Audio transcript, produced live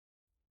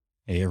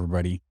Hey,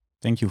 everybody.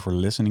 Thank you for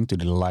listening to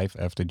the Life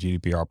After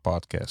GDPR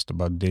podcast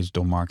about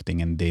digital marketing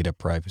and data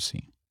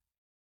privacy.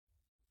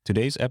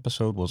 Today's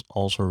episode was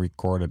also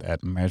recorded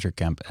at Measure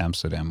Camp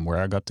Amsterdam, where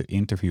I got to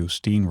interview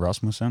Steen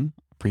Rasmussen,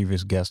 a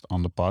previous guest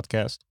on the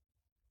podcast,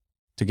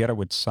 together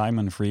with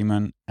Simon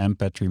Vreeman and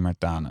Petri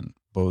Mertanen,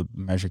 both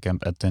Measure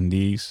Camp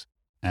attendees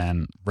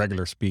and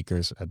regular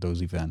speakers at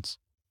those events.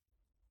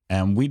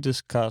 And we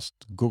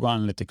discussed Google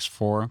Analytics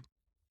 4,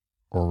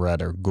 or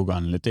rather Google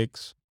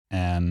Analytics,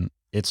 and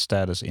its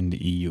status in the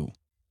EU,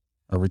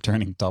 a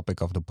returning topic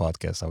of the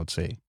podcast, I would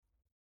say.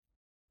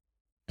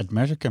 At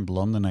Measure Camp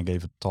London, I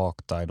gave a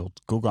talk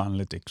titled Google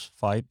Analytics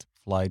Fight,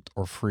 Flight,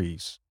 or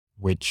Freeze,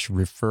 which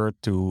referred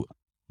to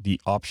the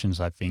options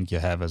I think you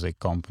have as a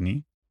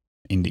company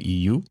in the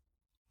EU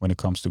when it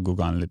comes to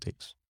Google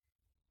Analytics.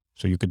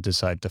 So you could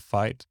decide to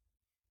fight,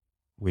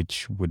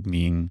 which would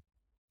mean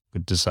you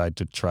could decide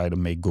to try to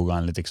make Google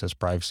Analytics as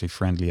privacy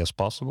friendly as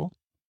possible.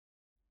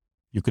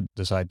 You could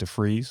decide to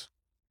freeze,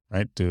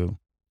 right? To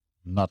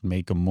not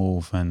make a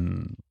move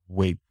and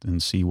wait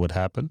and see what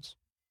happens.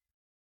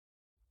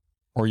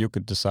 Or you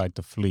could decide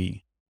to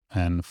flee,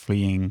 and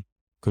fleeing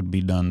could be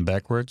done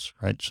backwards,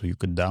 right? So you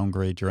could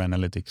downgrade your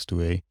analytics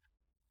to a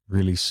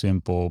really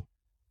simple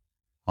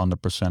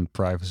 100%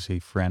 privacy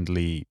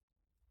friendly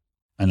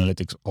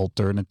analytics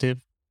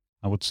alternative,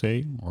 I would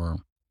say, or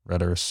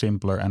rather a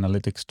simpler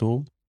analytics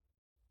tool.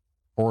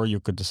 Or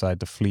you could decide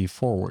to flee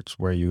forwards,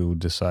 where you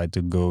decide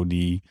to go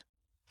the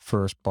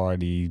first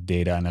party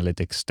data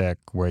analytics stack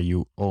where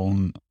you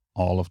own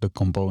all of the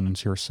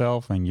components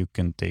yourself and you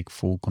can take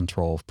full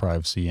control of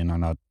privacy and are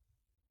not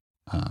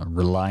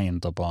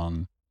reliant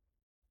upon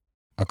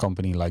a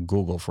company like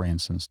Google, for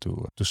instance,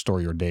 to store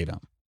your data.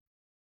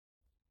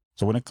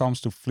 So when it comes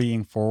to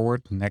fleeing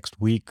forward, next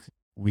week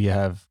we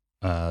have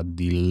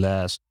the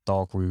last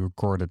talk we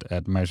recorded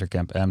at Measure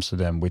Camp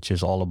Amsterdam, which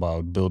is all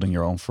about building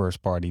your own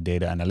first party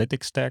data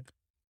analytics stack.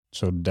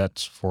 So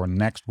that's for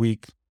next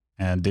week.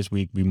 And this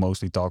week, we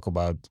mostly talk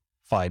about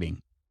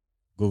fighting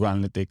Google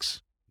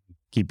Analytics,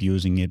 keep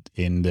using it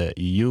in the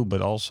EU,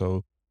 but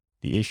also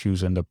the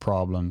issues and the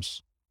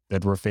problems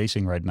that we're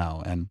facing right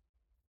now. And,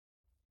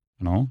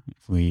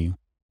 if we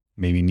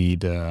maybe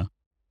need a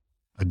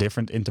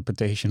different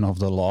interpretation of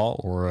the law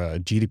or a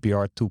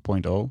GDPR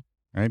 2.0,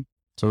 right?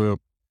 So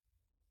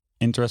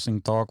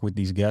interesting talk with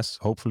these guests.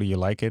 Hopefully you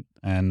like it.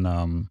 And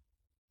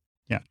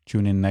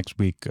tune in next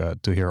week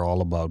to hear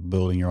all about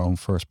building your own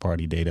first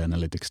party data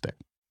analytics stack.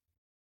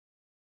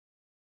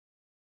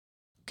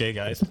 Okay,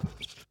 guys.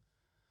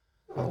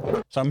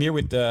 So I'm here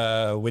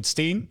with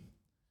Steen.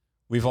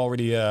 We've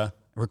already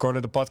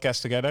recorded a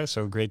podcast together,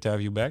 so great to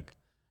have you back.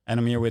 And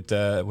I'm here with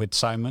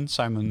Simon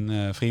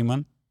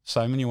Vreeman.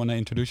 Simon, you want to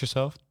introduce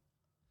yourself?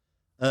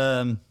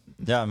 I'm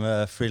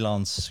a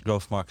freelance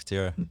growth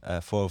marketer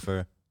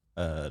for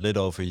a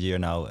little over a year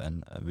now.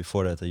 And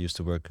before that, I used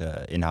to work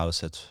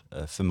in-house at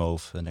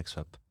Vermove,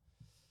 NextWeb,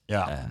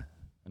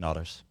 and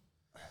others.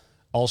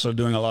 Also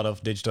doing a lot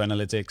of digital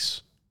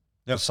analytics.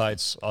 Yep.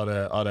 Besides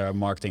other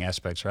marketing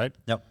aspects, right?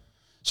 Yep.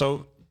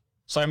 So,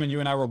 Simon, you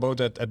and I were both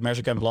at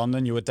Measure Camp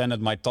London. You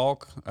attended my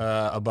talk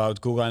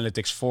about Google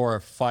Analytics 4,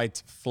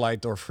 Fight,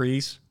 Flight, or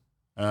Freeze.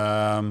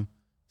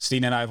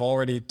 Steen and I have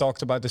already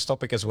talked about this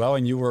topic as well,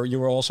 and you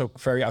were also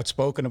very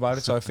outspoken about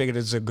it. So I figured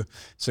it's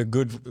a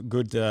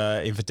good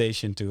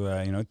invitation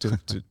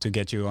to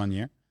get you on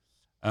here.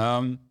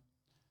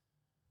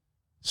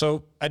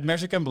 So at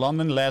Measure Camp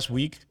London last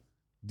week,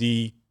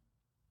 the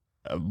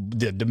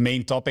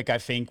main topic, I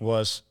think,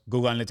 was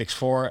Google Analytics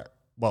 4.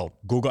 Well,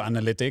 Google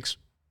Analytics,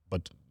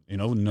 but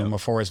number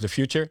 4 is the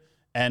future.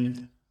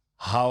 And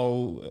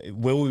how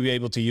will we be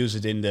able to use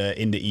it in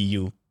the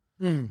EU?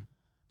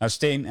 Now,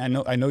 Steen,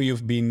 I know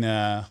you've been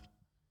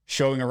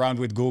showing around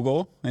with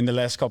Google in the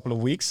last couple of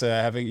weeks.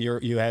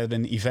 You had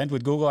an event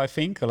with Google, I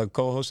think, a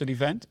co-hosted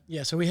event.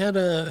 Yeah, so we had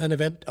an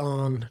event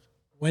on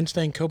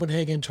Wednesday in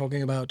Copenhagen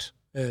talking about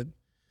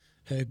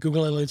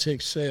Google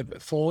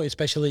Analytics 4,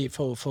 especially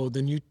for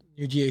the new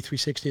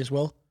GA360 as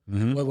well,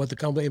 what the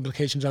company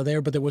implications are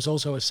there. But there was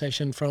also a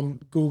session from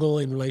Google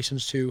in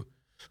relations to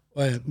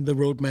the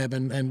roadmap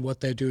and what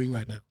they're doing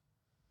right now.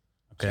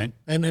 Okay.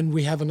 And then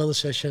we have another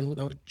session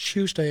on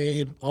Tuesday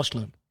in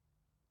Oslo.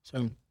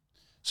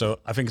 So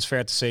I think it's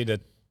fair to say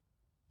that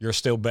you're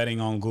still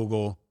betting on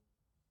Google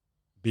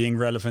being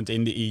relevant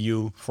in the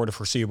EU for the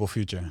foreseeable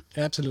future.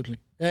 Absolutely.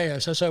 Yeah.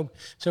 So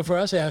for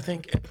us, I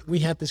think we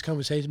had this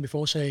conversation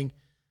before saying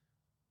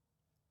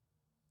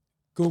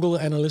Google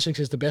Analytics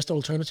is the best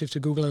alternative to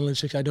Google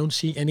Analytics. I don't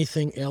see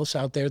anything else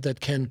out there that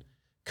can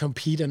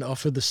compete and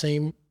offer the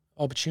same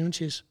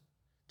opportunities.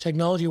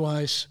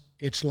 Technology-wise,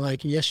 it's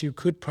like, yes, you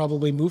could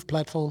probably move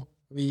platform.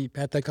 We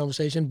had that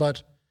conversation,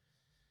 but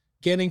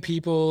getting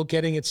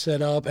it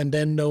set up, and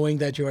then knowing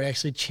that you're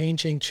actually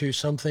changing to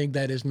something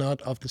that is not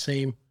of the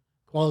same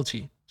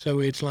quality. So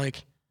it's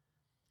like,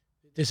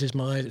 this is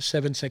my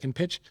 7-second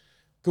pitch.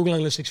 Google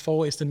Analytics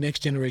 4 is the next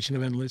generation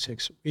of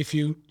analytics. If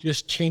you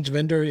just change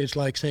vendor, it's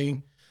like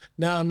saying,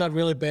 no, I'm not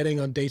really betting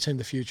on data in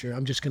the future.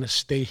 I'm just going to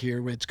stay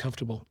here where it's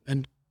comfortable.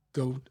 And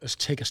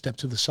take a step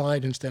to the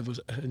side instead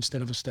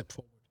of a step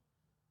forward.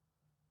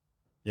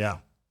 Yeah.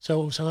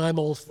 So I'm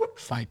all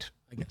fight,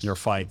 I guess. Your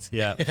fight.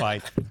 Yeah,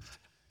 fight.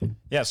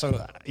 Yeah,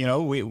 so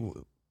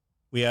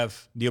we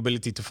have the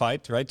ability to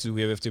fight, right? So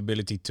we have the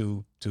ability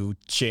to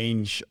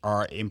change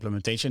our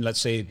implementation,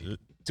 let's say,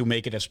 to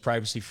make it as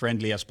privacy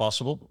friendly as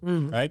possible,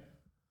 right?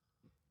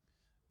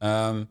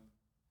 And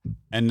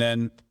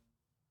then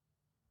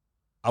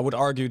I would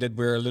argue that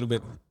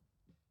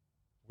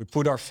we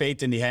put our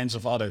fate in the hands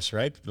of others,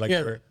 right? Like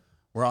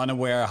we're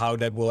unaware how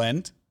that will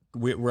end.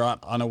 We're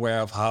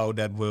unaware of how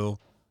that will.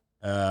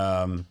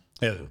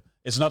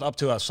 It's not up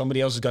to us.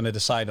 Somebody else is going to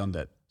decide on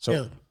that.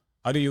 So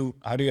how do you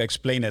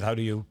explain it? How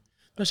do you?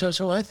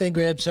 So I think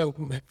so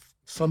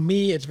for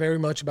me, it's very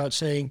much about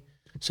saying,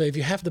 so if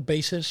you have the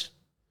basis,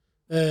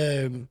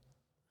 saying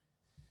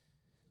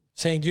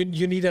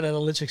you need an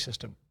analytics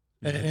system,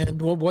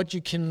 and what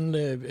you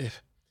can,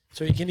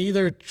 so you can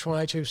either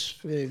try to,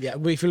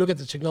 if you look at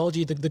the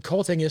technology, the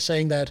core thing is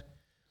saying that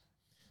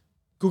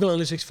Google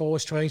Analytics 4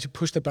 is trying to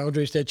push the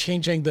boundaries. They're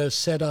changing the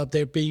setup.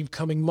 They're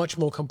becoming much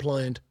more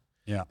compliant.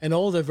 Yeah. And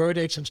all the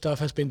verdicts and stuff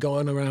has been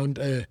going around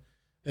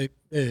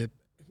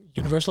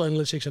Universal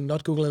Analytics and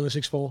not Google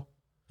Analytics 4.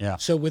 Yeah.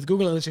 So with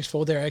Google Analytics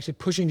 4, they're actually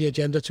pushing the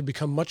agenda to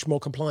become much more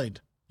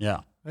compliant.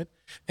 Yeah. Right.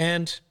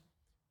 And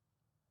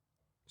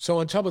so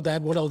on top of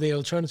that, what are the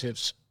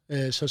alternatives?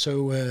 I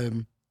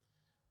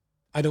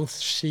don't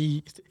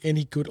see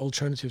any good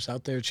alternatives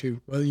out there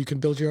you can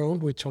build your own.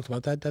 We talked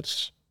about that.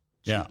 That's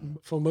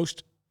for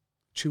most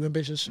too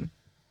ambitious.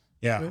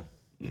 Yeah.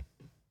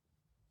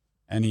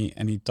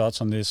 Any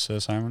thoughts on this,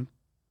 Simon?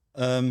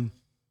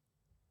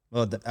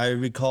 Well, I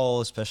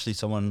recall especially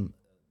someone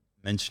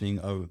mentioning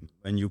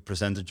when you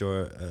presented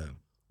your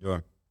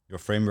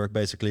framework,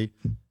 basically,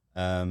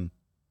 and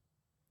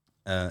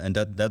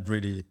that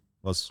really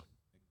was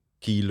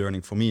key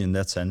learning for me in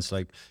that sense.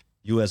 Like,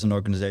 you as an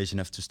organization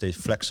have to stay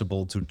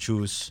flexible to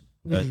choose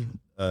and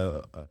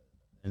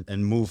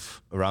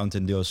move around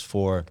in those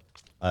 4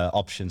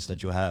 options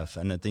that you have,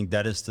 and I think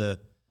that is the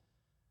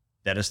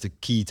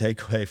key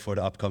takeaway for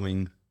the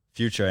upcoming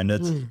future. And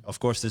that, of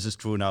course, this is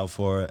true now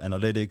for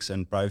analytics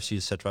and privacy,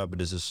 etc. But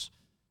this is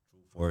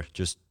true for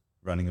just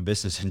running a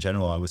business in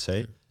general, I would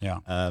say. Yeah.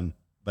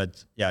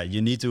 But yeah,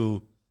 you need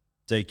to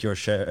take your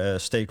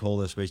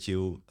stakeholders with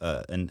you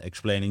and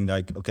explaining,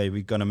 like, okay,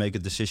 we're gonna make a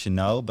decision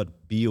now,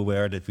 but be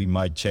aware that we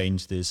might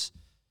change this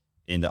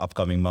in the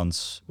upcoming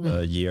months,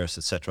 years,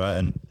 etc.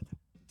 And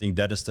I think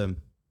that is the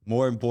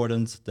more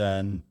important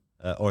than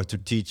or to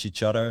teach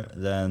each other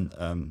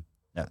than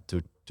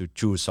to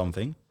choose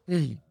something.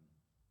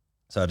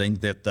 So I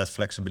think that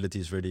flexibility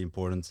is really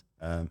important.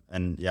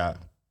 And yeah,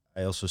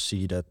 I also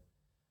see that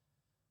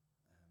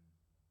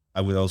I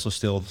will also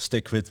still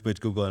stick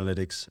with Google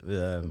Analytics.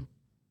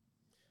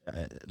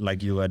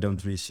 Like you, I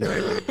don't really see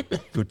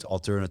good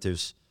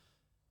alternatives.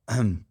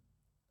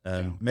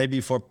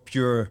 Maybe for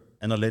pure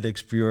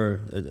analytics, pure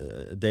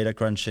data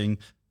crunching.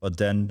 But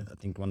then I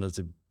think one of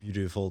the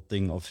beautiful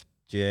thing of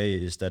GA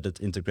is that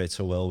it integrates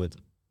so well with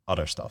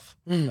other stuff.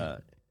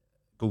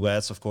 Google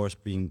Ads, of course,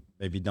 being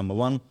maybe number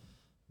 1,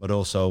 but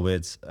also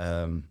with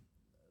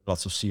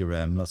lots of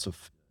CRM, lots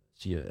of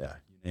you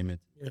name it,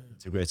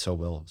 integrates so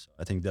well. So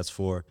I think that's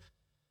for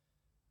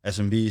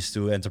SMBs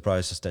to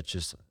enterprises, that's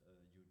just a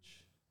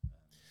huge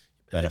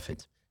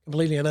benefit.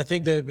 Completely, and I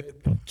think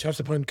that touched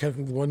upon kind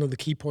of one of the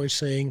key points,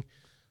 saying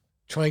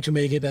trying to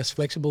make it as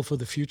flexible for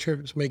the future,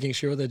 is making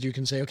sure that you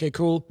can say, okay,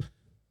 cool,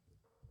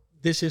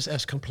 this is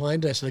as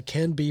compliant as it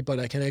can be, but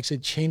I can actually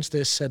change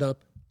this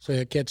setup so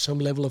I get some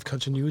level of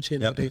continuity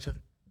in the data.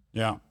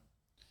 Yeah.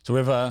 So we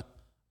have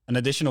an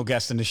additional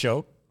guest in the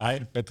show. Hi,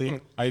 Petri. How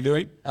are you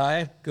doing?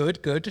 Hi,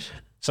 good.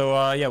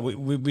 So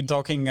we've been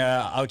talking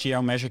out here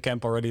on Measure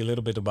Camp already a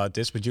little bit about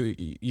this, but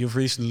you've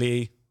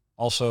recently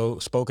also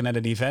spoken at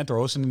an event or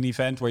hosted an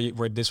event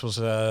where this was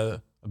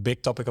a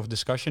big topic of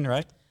discussion,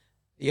 right?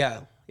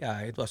 Yeah,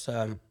 it was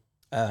an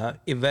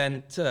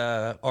event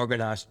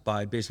organized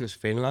by Business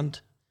Finland,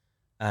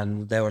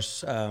 and there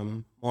was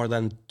more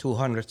than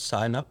 200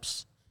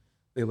 signups.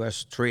 We were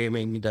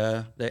streaming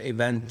the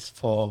event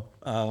for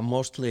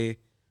mostly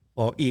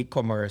for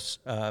e-commerce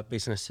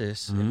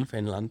businesses in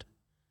Finland.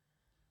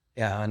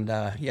 Yeah, and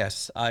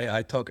yes,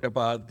 I talked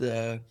about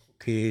the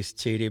cookies,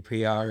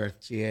 GDPR,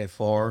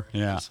 GA4,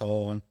 and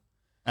so on.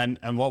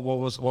 And what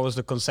was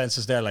the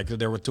consensus there? Like,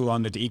 there were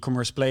 200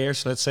 e-commerce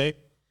players, let's say.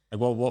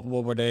 Like, what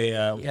were they?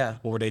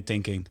 What were they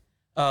thinking?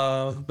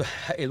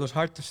 It was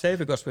hard to say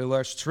because we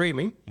were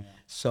streaming,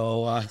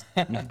 so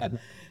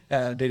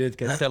didn't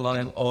get a lot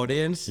of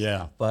audience.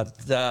 Yeah. But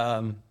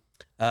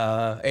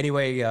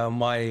anyway,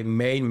 my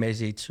main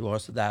message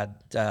was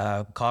that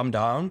calm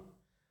down,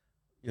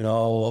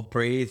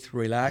 breathe,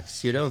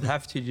 relax. You don't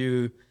have to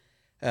do,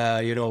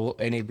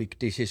 any big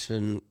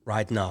decision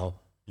right now.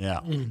 Yeah.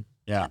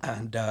 Yeah.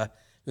 And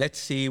let's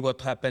see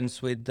what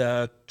happens with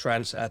the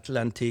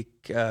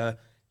transatlantic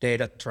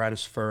data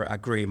transfer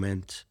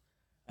agreement.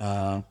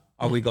 Are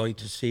we going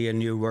to see a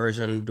new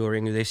version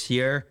during this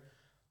year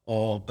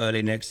or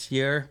early next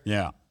year?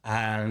 Yeah.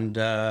 and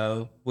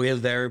will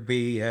there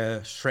be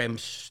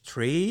Schrems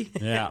 3?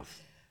 Yeah.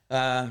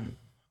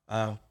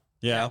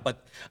 Yeah,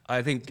 but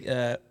I think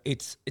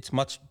it's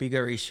much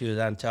bigger issue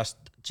than just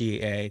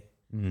GA.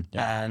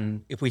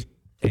 And if we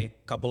take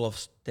a couple of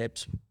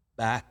steps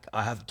back,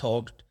 I have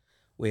talked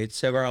with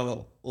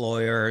several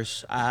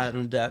lawyers,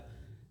 and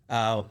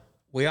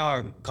we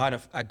are kind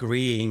of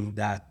agreeing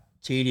that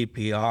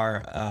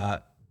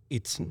GDPR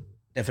it's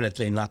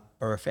definitely not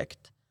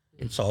perfect.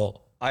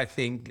 So I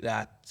think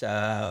that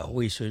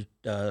we should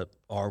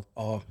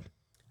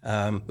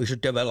we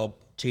should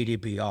develop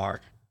GDPR.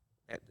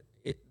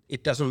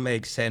 It doesn't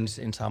make sense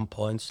in some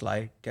points,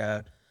 like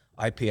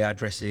IP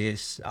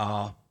addresses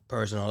are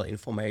personal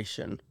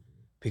information,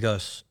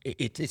 because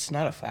it's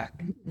not a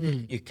fact.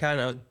 You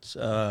cannot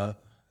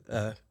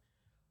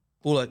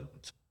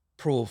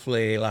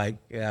bulletproofly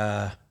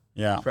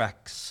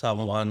track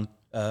someone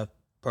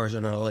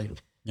personally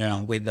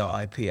with the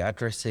IP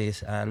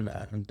addresses, and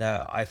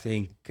I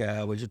think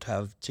we should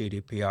have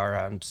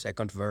GDPR and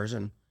second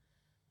version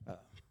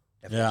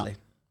definitely.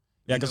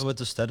 Yeah, because what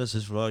the status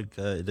is like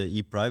the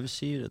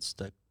e-privacy, that's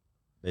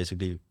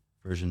basically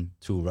version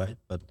 2, right?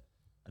 But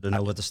I don't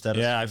know what the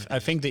status. Yeah, I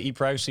think the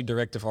e-privacy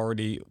directive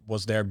already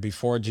was there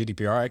before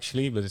GDPR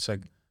actually, but it's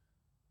like,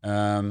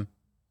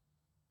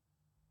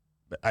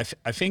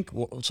 I think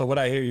so. What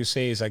I hear you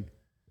say is like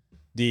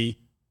the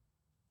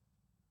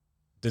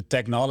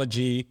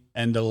technology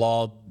and the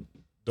law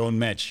don't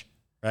match,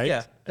 right?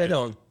 Yeah, they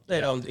don't. They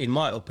don't, in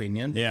my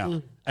opinion. Yeah,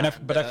 and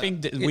I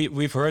think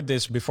we've heard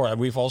this before, and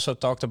we've also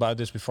talked about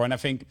this before, and I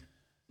think.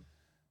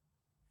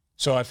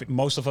 So I think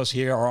most of us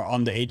here are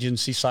on the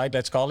agency side,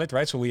 let's call it,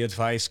 right? So we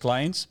advise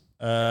clients.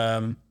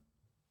 But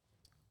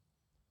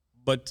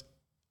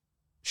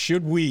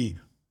should we?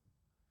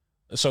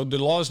 So the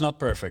law is not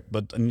perfect,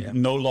 but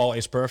no law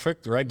is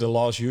perfect, right? The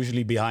law is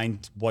usually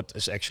behind what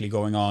is actually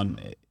going on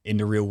in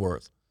the real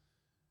world.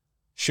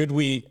 Should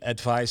we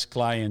advise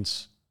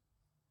clients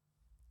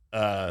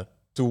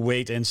to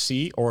wait and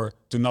see, or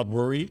to not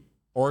worry,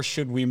 or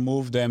should we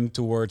move them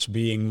towards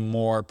being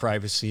more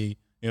privacy?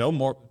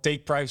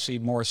 Take privacy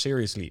more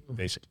seriously,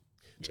 basically.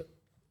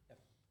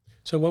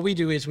 So what we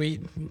do is we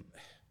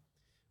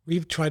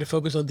try to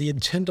focus on the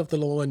intent of the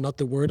law and not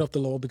the word of the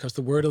law, because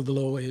the word of the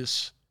law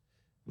is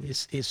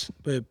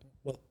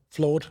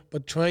flawed.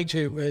 But trying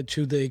to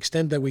the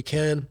extent that we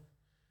can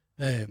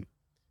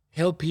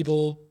help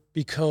people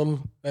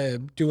become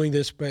doing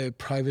this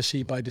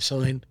privacy by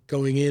design,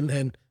 going in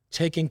and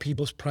taking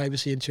people's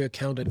privacy into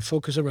account and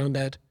focus around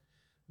that.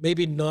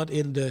 Maybe not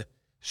in the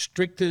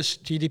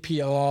strictest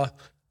GDPR,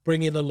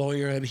 bring in a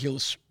lawyer and he'll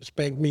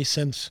spank me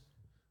sense,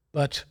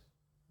 but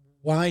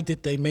why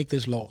did they make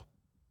this law?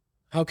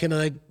 How can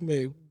I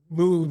meet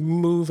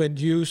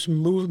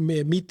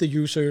the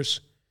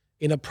users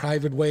in a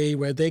private way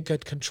where they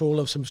get control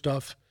of some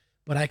stuff,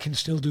 but I can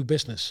still do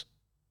business?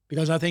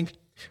 Because I think,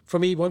 for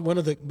me, one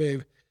of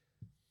the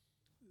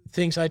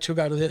things I took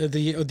out of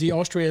the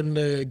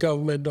Austrian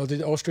government, or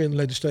the Austrian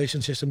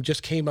legislation system,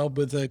 just came out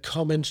with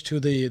comments to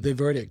the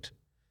verdict.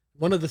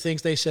 One of the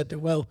things they said that,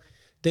 well,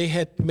 they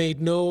had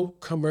made no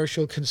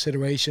commercial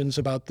considerations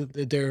about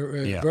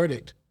their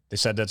verdict. They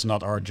said that's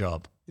not our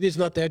job. It is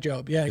not their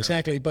job. Yeah,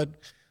 exactly. But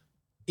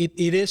it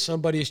is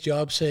somebody's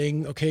job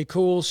saying, okay,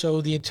 cool.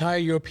 So the entire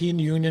European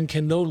Union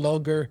can no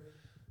longer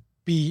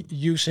be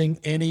using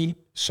any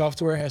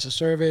software as a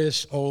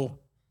service or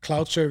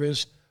cloud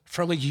service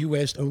from a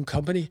US-owned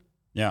company.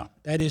 Yeah.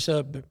 That is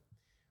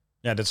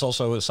that's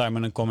also a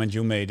Simon and comment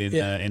you made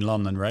in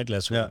London, right?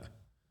 Last week.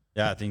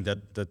 Yeah, I think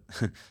that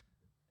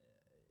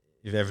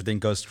if everything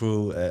goes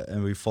through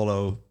and we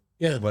follow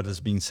what is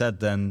being said,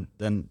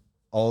 then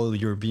all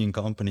European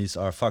companies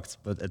are fucked.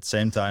 But at the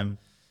same time,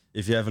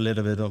 if you have a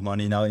little bit of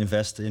money now,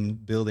 invest in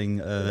building,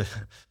 cloud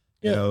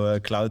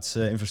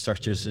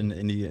infrastructures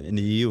in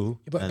the EU.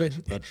 But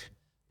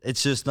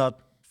it's just not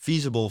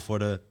feasible for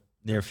the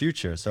near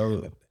future.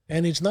 So,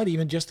 and it's not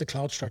even just the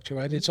cloud structure,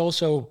 right? It's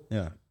also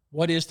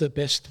what is the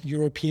best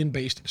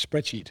European-based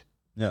spreadsheet?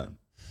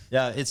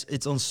 Yeah,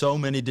 it's on so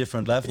many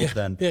different levels.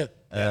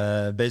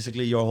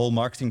 Basically, your whole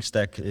marketing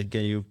stack,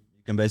 you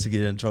can basically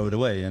then throw it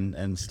away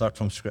and start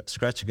from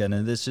scratch again.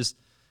 And it's just,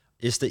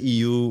 is the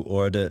EU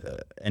or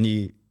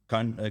any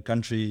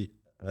country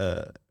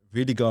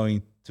really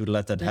going to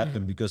let that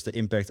happen? Because the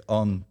impact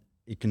on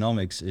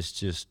economics is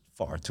just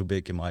far too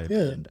big, in my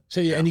opinion. So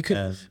and you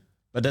could,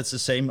 but that's the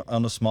same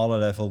on a smaller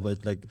level.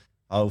 But like,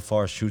 how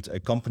far should a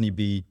company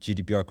be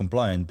GDPR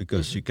compliant?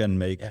 Because you can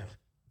make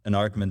an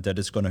argument that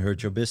it's going to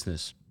hurt your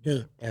business.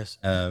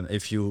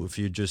 If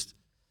you just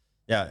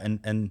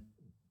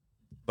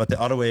but the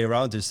other way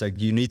around is like,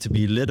 you need to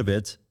be a little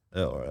bit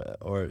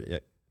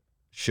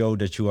show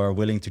that you are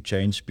willing to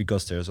change,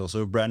 because there's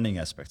also a branding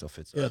aspect of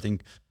it. So I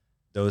think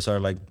those are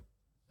like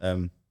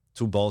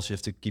two balls you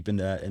have to keep in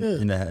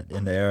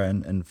the air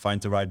and find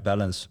the right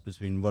balance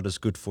between what is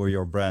good for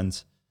your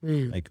brand.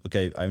 Like,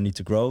 okay, I need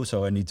to grow,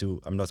 so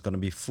I'm not going to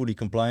be fully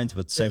compliant,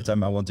 but at the same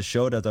time I want to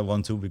show that I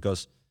want to,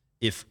 because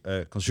if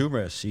a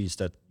consumer sees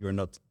that you're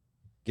not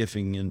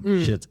giving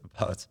a shit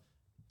about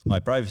my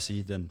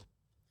privacy, then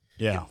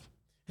Yeah.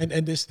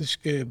 And this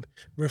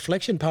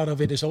reflection part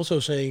of it is also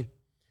saying,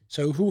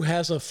 so who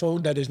has a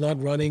phone that is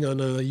not running on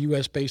a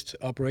US-based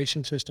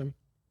operation system?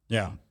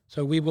 Yeah.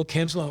 So we will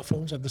cancel our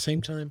phones at the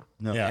same time.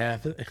 no. Yeah.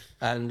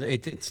 And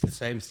it's the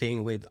same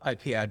thing with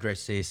IP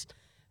addresses.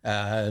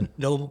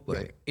 No,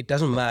 it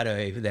doesn't matter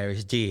if there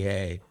is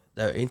GA.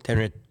 The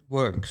internet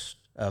works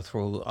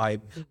through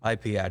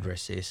IP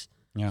addresses.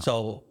 Yeah.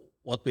 So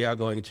what we are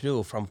going to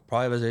do from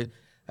privacy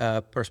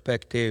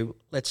perspective,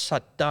 let's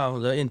shut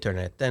down the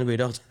internet. Then we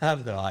don't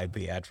have the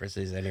IP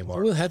addresses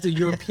anymore. We'll have the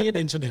European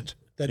internet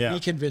that Yeah. we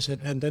can visit,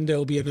 and then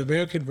there'll be an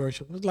American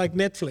version, like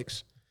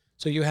Netflix.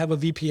 So you have a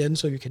VPN,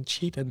 so you can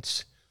cheat and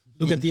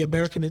look at the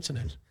American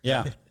internet.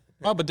 Yeah.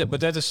 Oh, but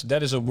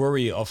that is a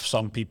worry of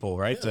some people,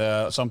 right?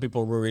 Some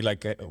people worry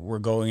like we're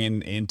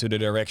going into the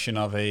direction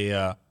of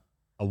a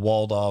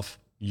walled off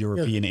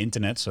European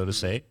internet, so to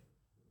say.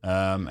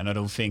 And I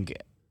don't think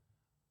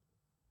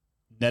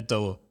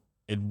netto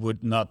it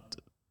would not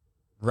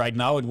right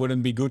now. It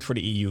wouldn't be good for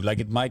the EU. Like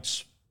it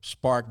might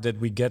spark that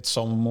we get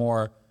some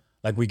more,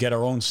 like we get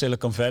our own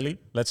Silicon Valley,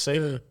 let's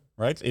say,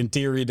 right? In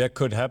theory, that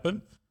could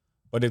happen,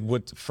 but it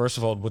would first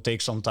of all it would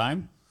take some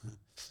time.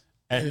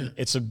 And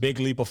it's a big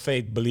leap of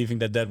faith believing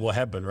that that will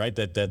happen, right?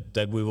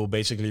 That we will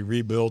basically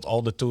rebuild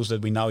all the tools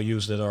that we now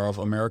use that are of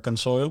American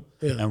soil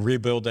and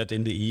rebuild that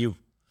in the EU.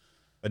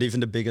 But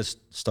even the biggest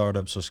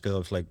startups or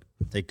scale-ups, like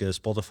take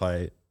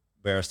Spotify,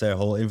 where's their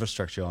whole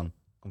infrastructure on?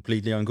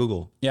 Completely on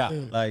Google. Yeah,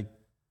 Like,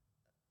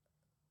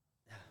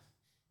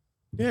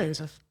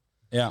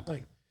 yeah.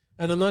 Like,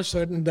 and I'm not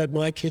certain that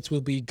my kids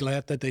will be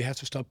glad that they have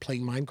to stop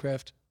playing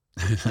Minecraft.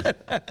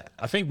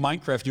 I think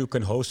Minecraft you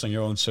can host on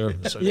your own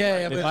server. So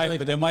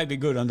but they might be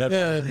good on that.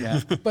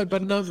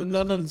 But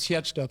none of the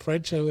chat stuff,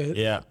 right? So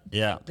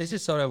Yeah. This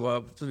is sort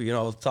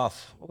of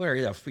tough.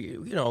 We're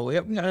we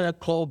are in a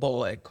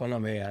global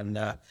economy,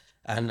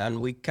 and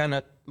we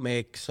cannot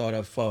make sort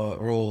of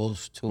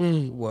rules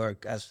to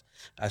work as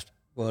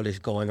world is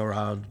going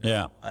around.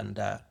 Yeah. And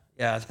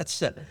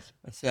that's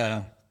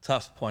a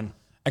tough point.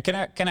 And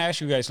can I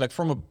ask you guys, like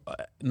from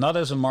not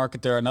as a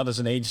marketer, not as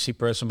an agency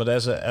person, but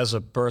as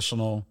a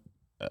personal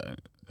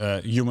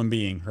human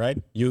being,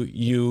 right?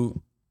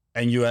 You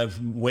have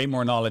way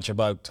more knowledge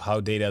about how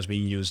data is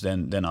being used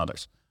than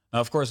others. Now,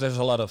 of course, there's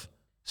a lot of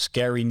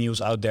scary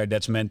news out there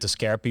that's meant to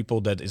scare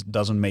people that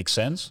doesn't make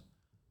sense.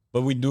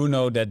 But we do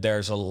know that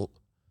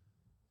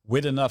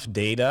with enough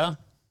data,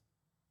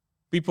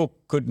 people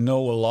could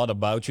know a lot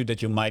about you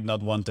that you might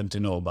not want them to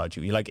know about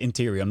you. Like in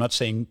theory, I'm not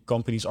saying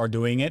companies are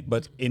doing it,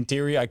 but in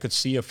theory, I could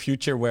see a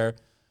future where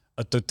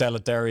a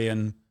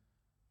totalitarian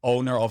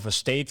owner of a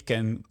state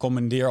can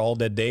commandeer all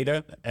that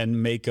data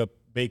and make a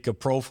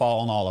profile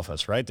on all of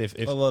us, right?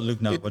 well,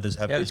 look now what is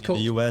happening it's cool.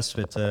 in the US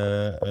with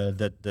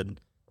that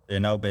they're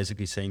now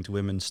basically saying to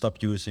women,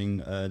 stop using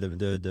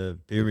the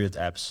period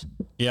apps.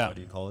 Yeah. What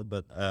do you call it?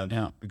 But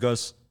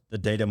because the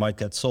data might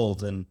get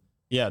sold and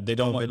they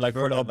don't want, like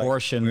for the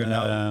abortion.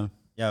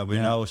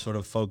 We're now sort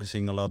of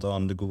focusing a lot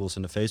on the Googles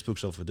and the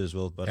Facebooks of this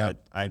world. But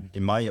I,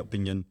 in my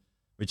opinion,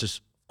 which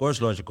is of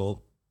course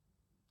logical,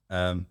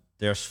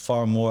 there's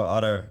far more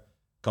other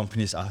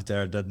companies out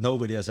there that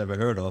nobody has ever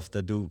heard of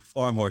that do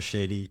far more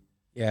shady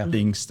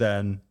things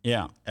than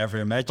ever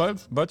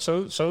imagined. But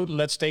so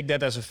let's take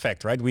that as a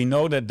fact, right? We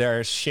know that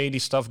there's shady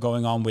stuff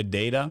going on with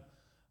data,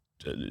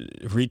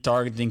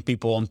 retargeting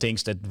people on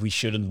things that we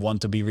shouldn't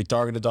want to be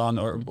retargeted on,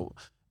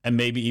 and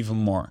maybe even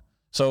more.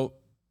 So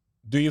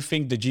do you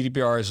think the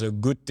GDPR is a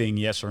good thing,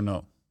 yes or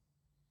no?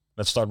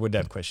 Let's start with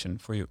that question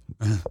for you.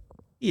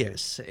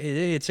 Yes,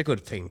 it's a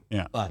good thing.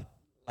 Yeah. But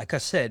like I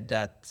said,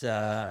 that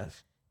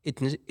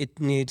it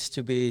needs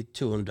to be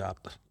tuned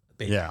up a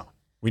bit. Yeah.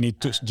 We need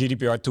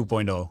GDPR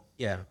 2.0.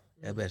 Yeah,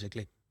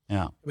 basically.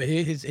 Yeah. But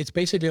it's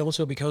basically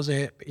also because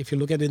if you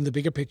look at it in the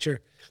bigger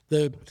picture,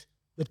 the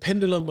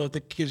pendulum of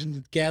the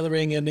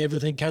gathering and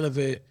everything kind of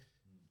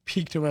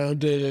peaked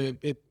around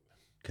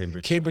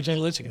Cambridge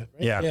Analytica.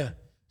 Right? Yeah.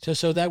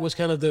 So that was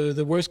kind of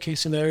the worst case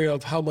scenario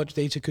of how much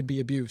data could be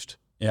abused.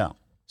 Yeah.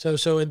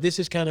 So and this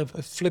is kind of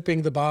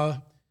flipping the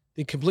bar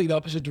the complete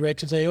opposite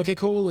direction, saying, okay,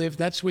 cool, if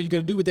that's what you're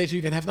going to do with data,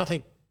 you can have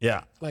nothing.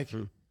 Yeah. Like,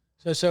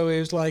 so it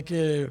was like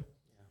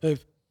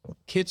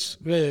kids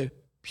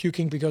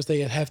puking because they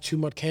have too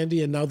much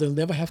candy, and now they'll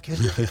never have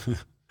candy.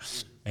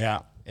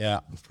 Yeah.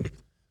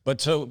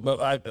 But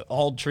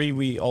all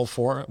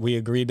four, we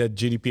agree that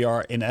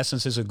GDPR in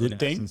essence is a good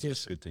thing.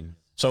 Yes, good thing.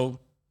 So,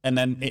 and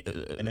then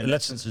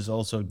essence is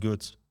also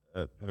good.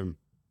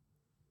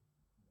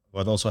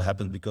 What also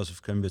happened because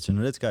of Cambridge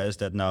Analytica is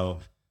that now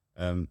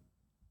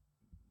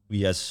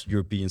we as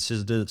European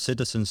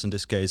citizens in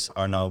this case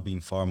are now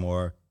being far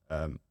more,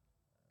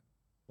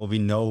 we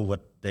know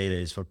what data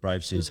is, what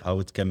privacy is, how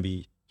it can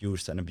be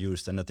used and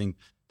abused. And I think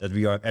that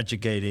we are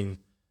educating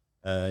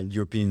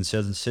European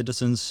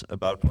citizens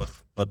about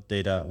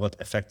what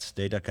effects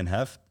data can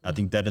have. I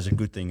think that is a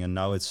good thing. And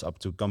now it's up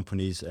to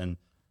companies and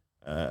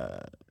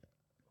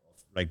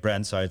like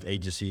brand side,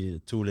 agency,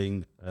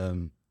 tooling,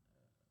 to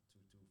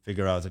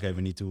figure out, okay,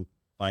 we need to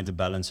find a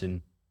balance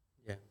in.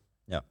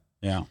 Yeah.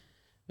 Yeah.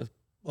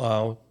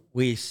 Well,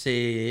 we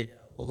see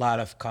a lot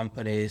of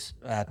companies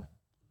that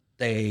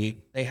they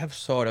have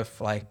sort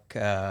of like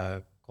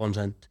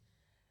content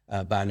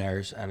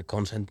banners and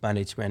content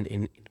management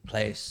in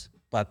place,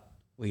 but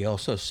we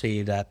also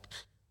see that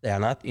they are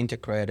not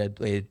integrated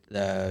with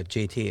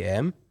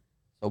GTM.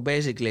 So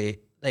basically,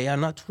 they are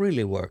not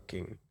really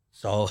working.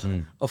 So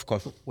of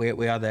course,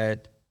 we are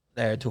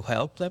there to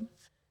help them,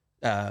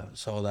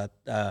 so that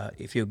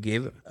if you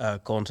give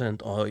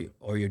content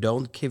or you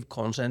don't give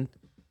consent,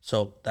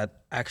 so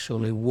that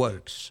actually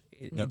works.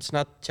 It's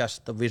not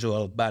just a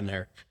visual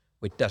banner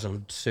which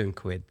doesn't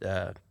sync with,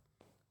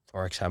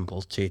 for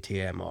example,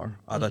 GTM or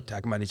other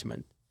tag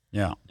management.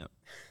 Yeah.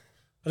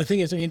 But I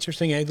think it's an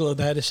interesting angle of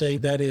that to say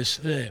that is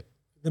the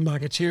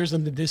marketeers,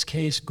 and in this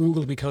case,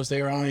 Google, because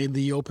they are in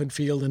the open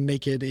field and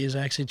naked, is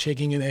actually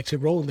checking an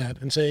active role in that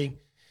and saying,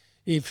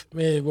 if,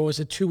 what was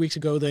it, 2 weeks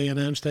ago, they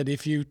announced that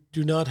if you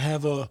do not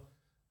have a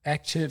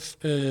active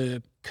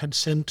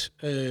consent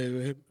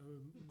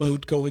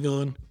mode going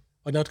on,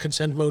 or not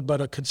consent mode,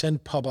 but a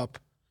consent pop-up,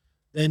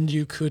 then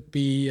you could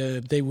be,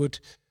 they would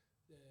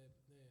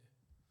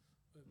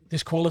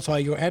disqualify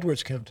your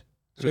AdWords account.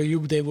 So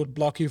they would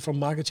block you from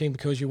marketing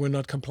because you were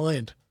not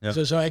compliant. Yeah.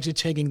 So actually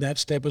taking that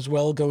step as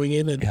well, going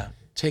in and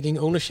taking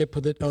ownership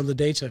on the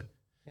data.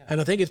 Yeah.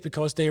 And I think it's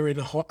because they're in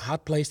a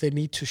hard place. They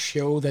need to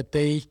show that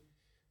they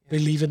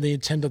believe in the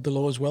intent of the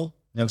law as well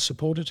and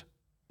support it.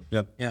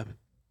 Yep. Yeah.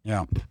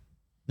 Yeah.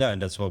 Yeah,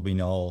 and that's what we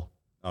all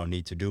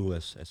need to do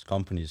as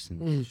companies,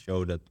 and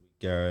show that we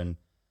care. And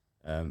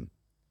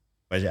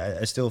but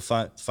I still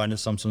find it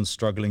sometimes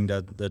struggling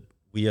that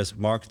we as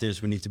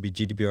marketers, we need to be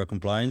GDPR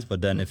compliant.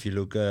 But then if you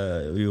look,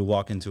 you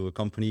walk into a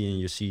company and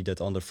you see that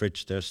on the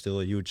fridge there's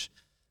still a huge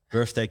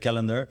birthday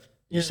calendar.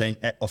 You're saying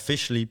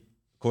officially,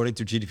 according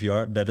to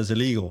GDPR, that is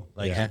illegal.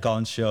 Like you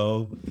can't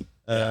show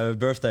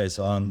birthdays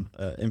on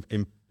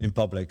in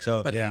public.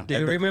 So, but do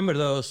you remember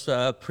those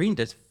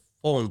printed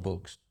phone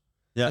books?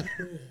 Yeah.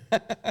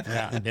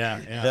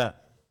 Yeah.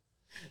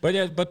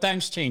 But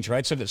times change,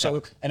 right?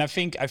 So and I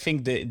think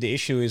the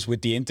issue is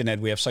with the internet,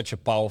 we have such a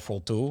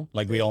powerful tool.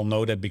 Like we all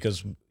know that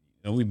because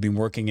we've been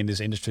working in this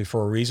industry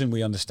for a reason.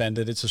 We understand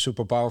that it's a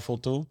super powerful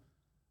tool,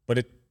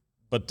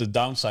 but the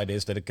downside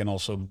is that it can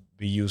also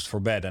be used for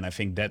bad. And I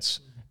think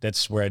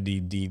that's where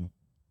the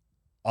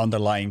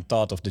underlying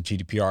thought of the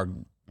GDPR,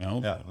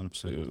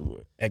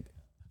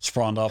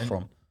 spawned off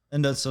from.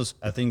 And that's also,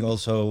 I think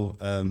also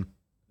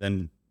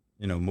then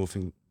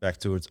moving back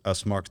towards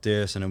us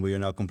marketeers, and then we are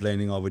now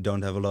complaining, we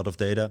don't have a lot of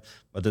data.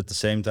 But at the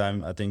same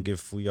time, I think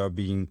if we are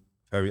being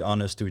very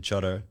honest to each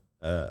other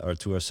or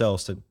to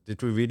ourselves,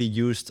 did we really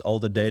use all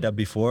the data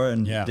before?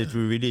 And did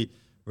we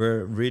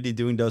really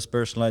doing those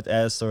personalized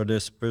ads or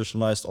this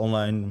personalized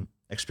online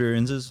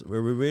experiences?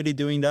 Were we really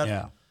doing that?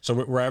 Yeah. So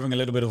we're having a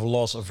little bit of a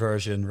loss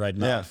aversion right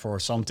now for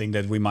something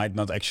that we might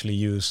not actually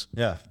use.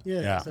 Yeah.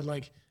 So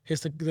like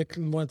here's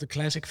one of the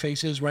classic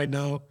phases right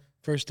now: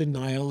 first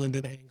denial and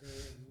then anger,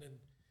 and then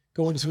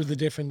going through the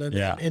different, and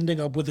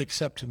ending up with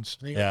acceptance.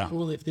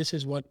 Cool. If this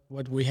is what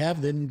we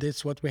have, then this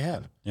is what we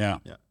have. Yeah.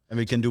 And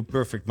we can do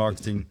perfect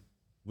marketing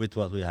with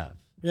what we have.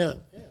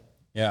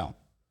 Yeah.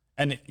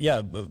 And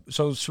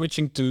so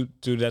switching to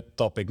that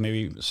topic,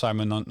 maybe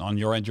Simon, on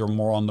your end, you're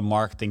more on the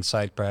marketing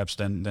side perhaps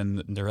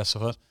than the rest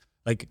of us.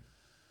 Like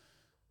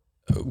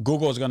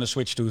Google is going to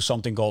switch to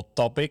something called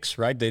topics,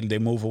 right? They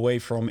move away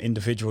from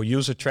individual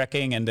user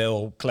tracking, and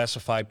they'll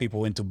classify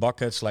people into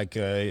buckets, like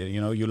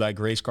you like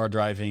race car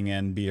driving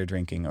and beer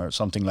drinking or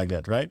something like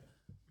that, right?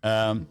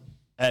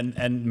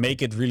 And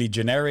make it really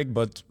generic,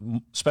 but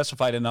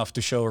specified enough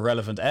to show a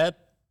relevant ad,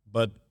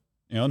 but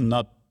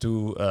not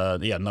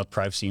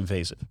privacy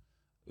invasive.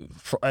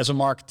 As a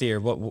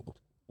marketeer,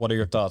 what are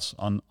your thoughts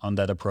on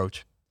that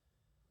approach?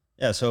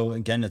 Yeah, so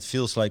again, it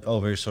feels like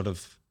we're sort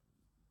of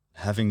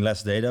having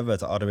less data,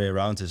 but the other way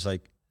around is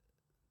like,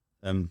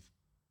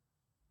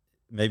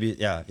 maybe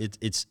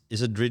is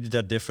it really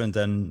that different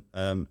than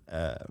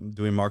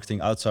doing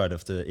marketing outside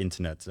of the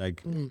internet?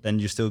 Like then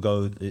you still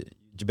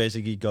you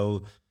basically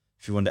go,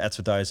 if you want to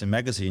advertise in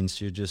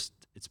magazines,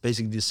 it's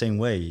basically the same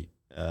way.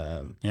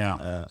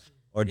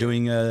 Or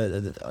doing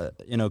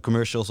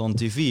commercials on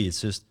TV.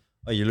 It's just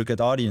you look at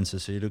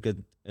audiences. So you look at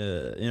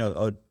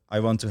I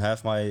want to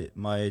have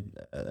my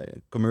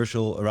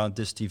commercial around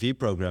this TV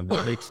program.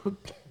 It makes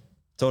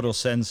total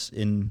sense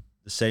in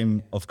the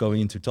same of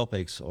going into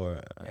topics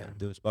or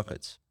those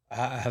buckets.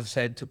 I have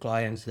said to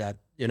clients that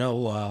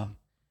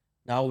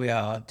now we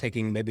are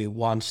taking maybe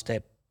one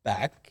step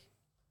back,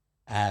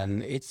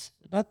 and it's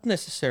not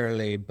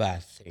necessarily a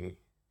bad thing.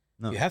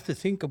 No. You have to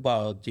think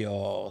about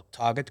your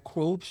target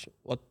groups,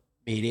 what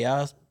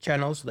media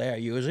channels they are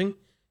using.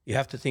 You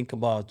have to think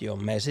about your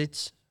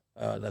message.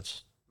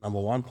 That's number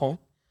one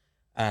point.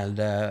 And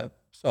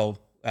so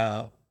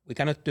we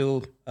cannot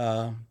do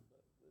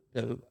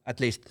at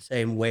least the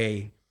same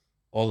way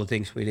all the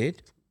things we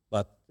did,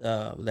 but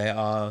there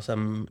are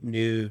some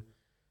new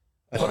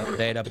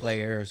data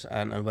players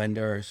and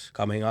vendors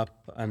coming up,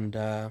 and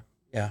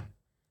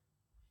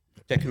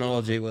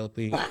technology will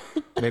be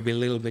maybe a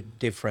little bit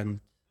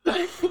different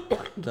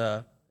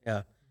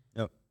yeah,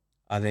 Yep.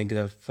 I think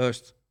the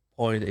first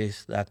point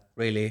is that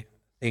really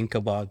think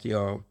about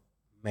your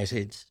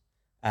message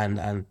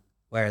and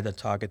where the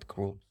target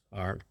groups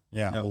are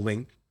Yeah.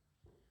 moving.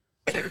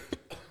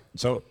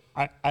 So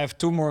I have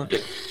two more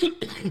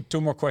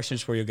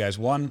questions for you guys.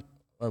 One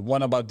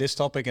about this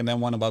topic and then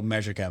one about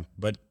MeasureCamp.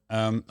 But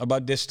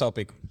about this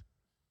topic,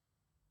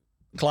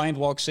 client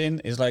walks in,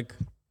 is like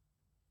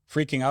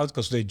freaking out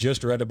because they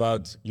just read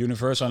about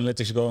Universal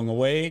Analytics going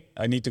away.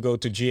 I need to go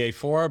to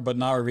GA4, but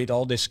now I read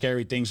all these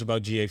scary things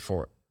about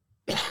GA4.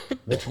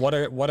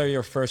 What are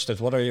your first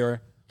steps? What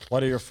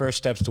are your first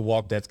steps to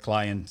walk that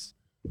client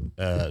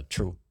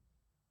through?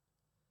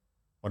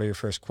 What are your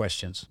first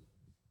questions?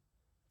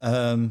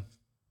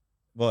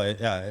 Well,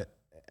 yeah,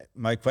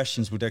 my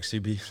questions would actually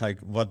be like,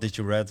 what did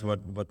you read? What,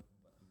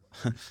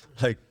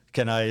 like,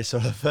 can I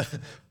sort of,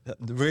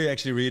 we're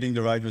actually reading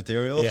the right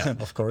material? Yeah,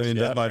 of course. I mean,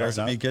 yeah, that might fair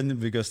also enough. be good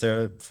because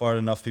there are far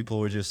enough people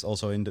who are just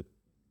also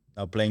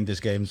now playing this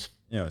game,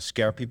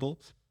 scare people.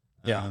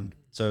 Yeah.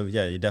 So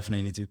yeah, you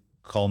definitely need to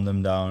calm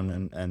them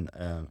down. And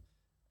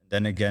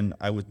then again,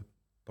 I would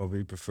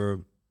probably prefer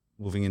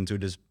moving into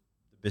this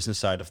business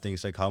side of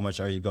things, like how much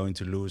are you going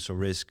to lose or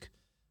risk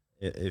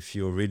if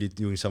you're really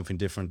doing something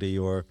differently,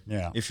 or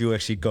if you're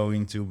actually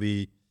going to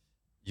be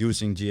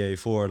using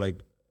GA4, like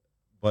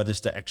what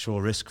is the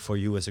actual risk for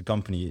you as a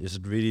company? Is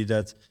it really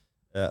that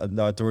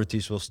the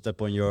authorities will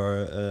step on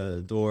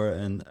your door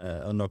and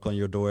knock on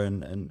your door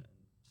and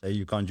say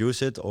you can't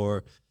use it,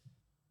 or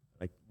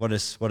like what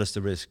is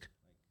the risk?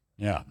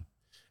 Yeah.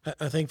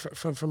 I think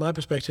from my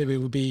perspective, it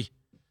would be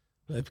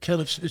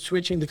kind of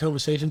switching the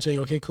conversation, saying,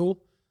 okay, cool.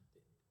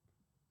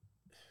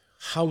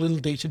 How little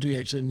data do you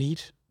actually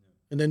need?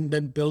 And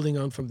then building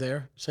on from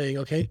there, saying,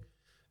 okay,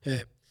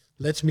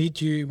 let's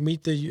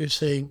you're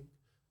saying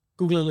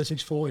Google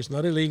Analytics 4 is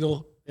not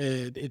illegal.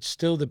 It's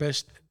still the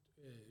best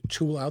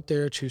tool out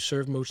there to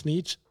serve most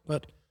needs,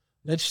 but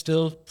let's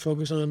still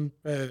focus on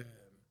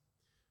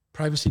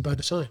privacy by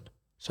design.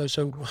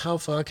 So how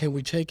far can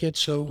we take it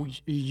so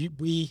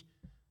we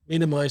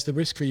minimize the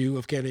risk for you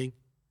of getting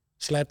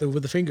slapped over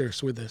the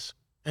fingers with this?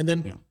 And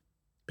then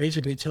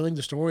basically telling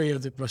the story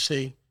of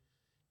saying,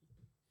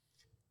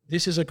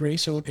 this is a gray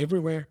zone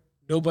everywhere.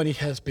 Nobody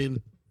has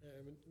been,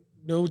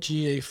 no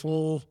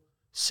GA4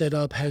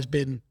 setup has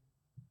been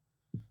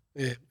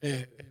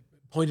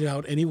pointed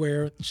out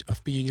anywhere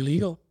of being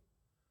illegal.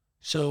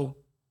 So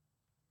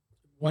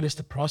what is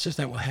the process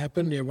that will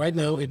happen? Right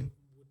now, it would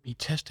be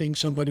testing.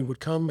 Somebody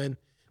would come and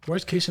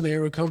worst case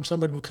scenario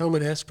somebody would come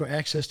and ask for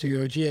access to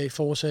your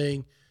GA4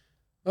 saying,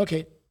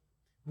 okay,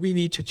 we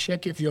need to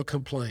check if you're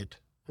compliant.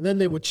 And then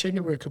they would check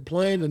if we're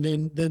compliant,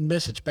 and then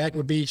message back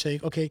would be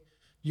saying, okay,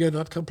 you're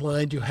not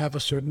compliant, you have a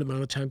certain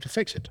amount of time to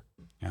fix it.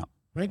 Yeah.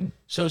 Right?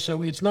 So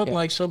it's not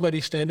like somebody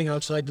standing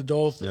outside the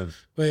door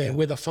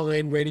with a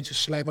fine ready to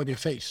slap on your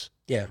face.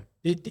 Yeah.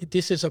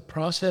 This is a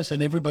process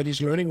and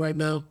everybody's learning right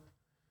now.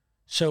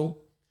 So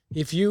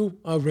if you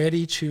are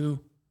ready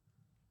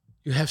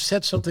you have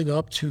set something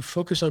up to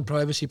focus on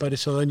privacy by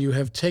design, you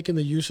have taken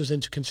the users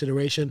into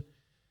consideration,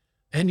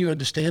 and you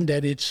understand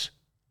that it's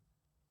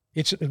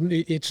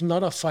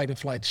not a fight or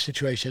flight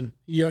situation.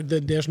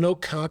 There's no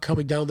car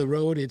coming down the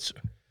road. It's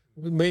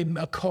maybe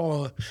a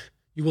car.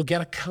 You will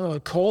get a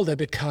call that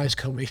the car is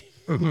coming.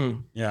 Mm-hmm.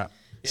 Yeah.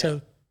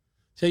 So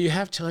you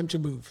have time to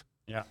move.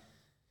 Yeah.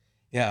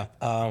 Yeah.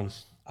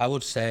 I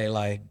would say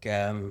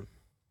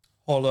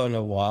hold on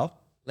a while.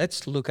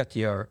 Let's look at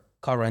your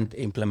current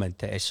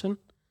implementation.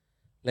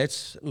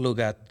 Let's look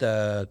at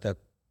the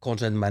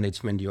content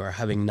management you are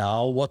having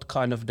now. What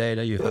kind of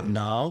data you have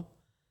now?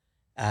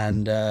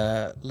 And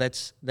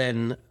let's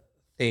then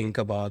think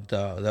about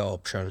the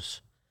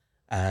options.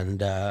 And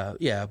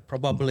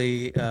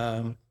probably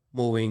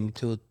moving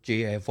to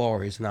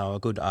GA4 is now a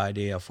good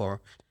idea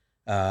for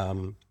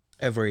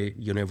every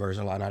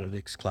Universal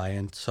Analytics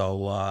client.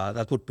 So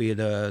that would be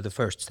the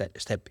first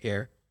step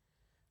here.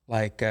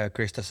 Like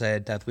Krista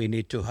said, that we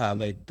need to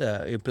have it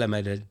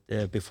implemented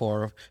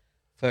before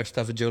 1st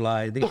of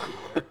July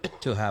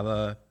to have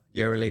a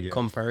yearly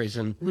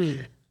comparison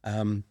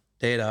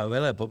data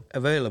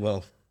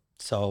available.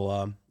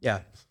 So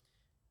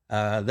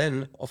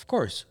then of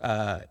course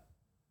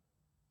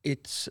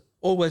it's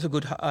always a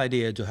good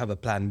idea to have a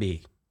plan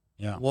B.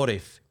 Yeah. What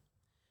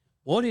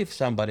if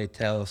somebody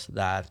tells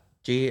that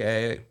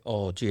GA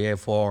or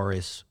GA4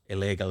 is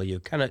illegal, you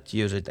cannot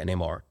use it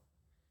anymore?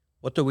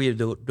 What do we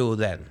do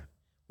then?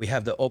 We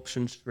have the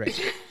options ready,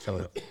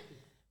 so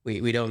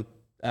we don't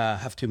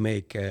have to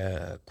make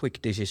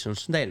quick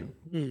decisions then.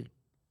 We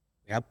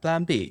have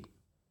plan B.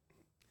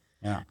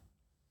 Yeah.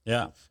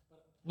 Yeah.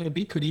 Plan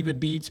B could even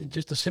be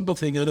just a simple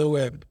thing. I know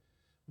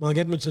Mark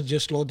Edmondson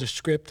just launched a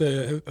script.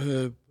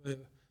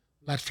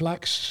 That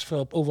Flax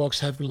for Ovox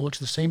have launched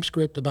the same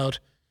script about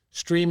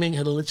streaming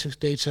analytics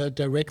data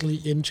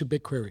directly into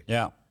BigQuery.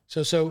 Yeah.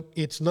 So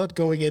it's not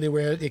going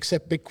anywhere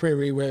except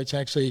BigQuery, where it's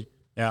actually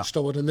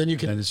stored, and then you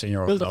can And it's in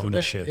your build up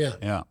ownership.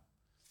 Yeah.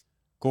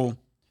 Cool.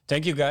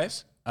 Thank you,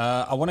 guys.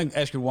 I want to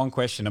ask you one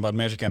question about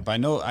MeasureCamp.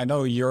 I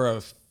know you're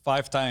a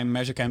 5-time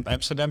Measure Camp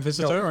Amsterdam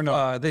visitor or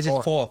no? This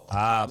is fourth.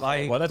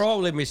 I well, that's-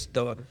 probably missed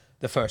the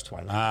first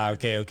one.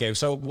 Okay.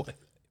 So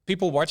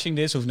people watching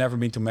this who've never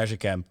been to Measure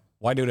Camp,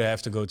 why do they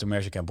have to go to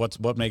Measure Camp?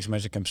 What makes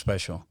Measure Camp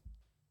special?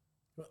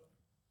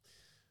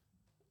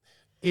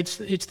 It's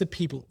the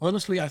people.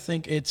 Honestly, I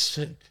think it's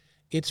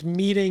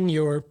meeting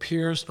your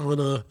peers on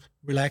a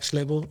relaxed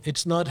level.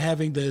 It's not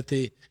having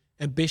the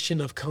ambition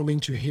of coming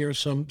to hear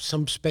some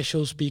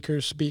special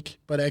speakers speak,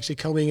 but actually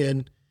coming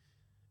in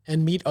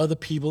and meet other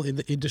people in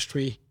the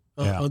industry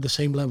on the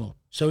same level.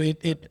 So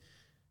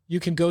you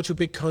can go to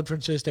big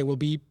conferences. There will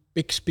be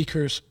big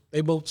speakers.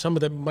 Some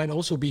of them might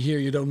also be here.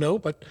 You don't know,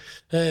 but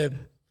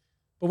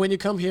when you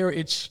come here,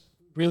 it's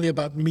really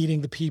about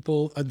meeting the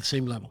people at the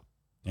same level.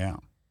 Yeah.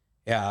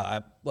 Yeah,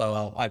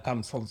 I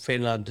come from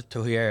Finland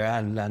to here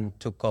and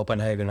to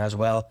Copenhagen as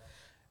well.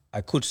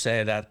 I could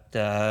say that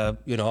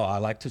I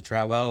like to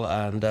travel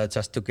and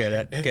just to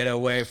get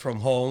away from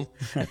home.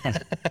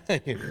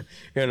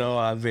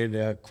 I've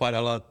been quite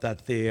a lot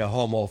at the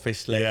home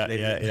office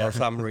lately for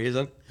some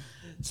reason.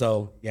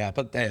 So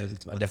but I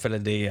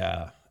definitely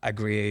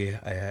agree.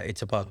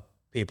 It's about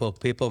people.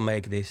 People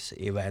make this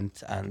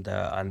event and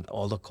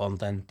all the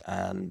content,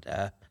 and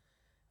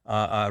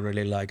I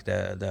really like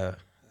the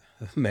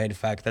main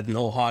fact that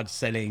no hard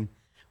selling.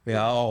 We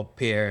are all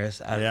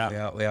peers,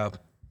 and we are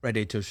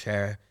ready to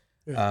share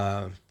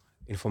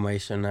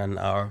information and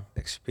our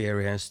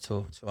experience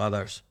to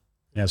others.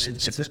 Yes,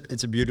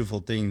 It's a beautiful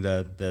thing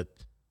that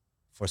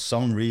for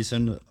some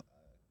reason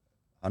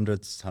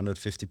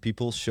 150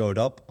 people showed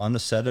up on a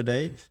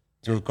Saturday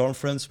to a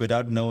conference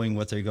without knowing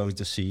what they're going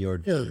to see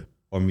or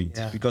meet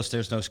because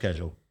there's no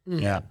schedule.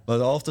 Yeah. But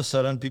all of a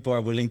sudden people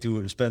are willing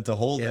to spend the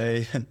whole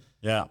day.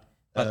 Yeah.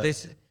 But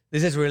this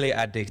is really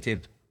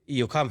addictive.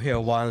 You come here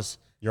once,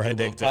 You're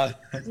addicted.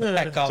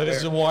 So this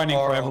is a warning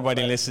for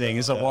everybody listening.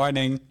 It's a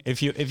warning.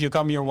 If you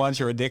come here once,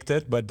 you're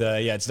addicted. But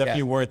it's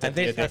definitely worth it. And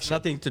this has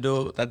nothing to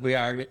do that we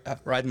are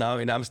right now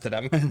in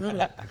Amsterdam.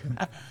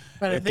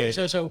 But I think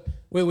so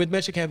with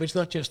Measure Camp, it's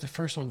not just the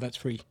first one that's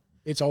free.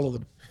 It's all of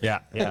them. Yeah.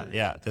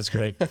 That's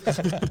great.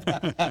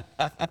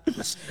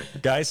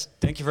 Guys,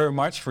 thank you very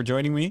much for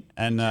joining me.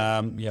 And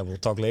we'll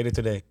talk later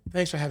today.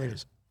 Thanks for having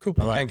us. Cool.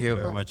 All right. Thank you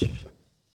Very much.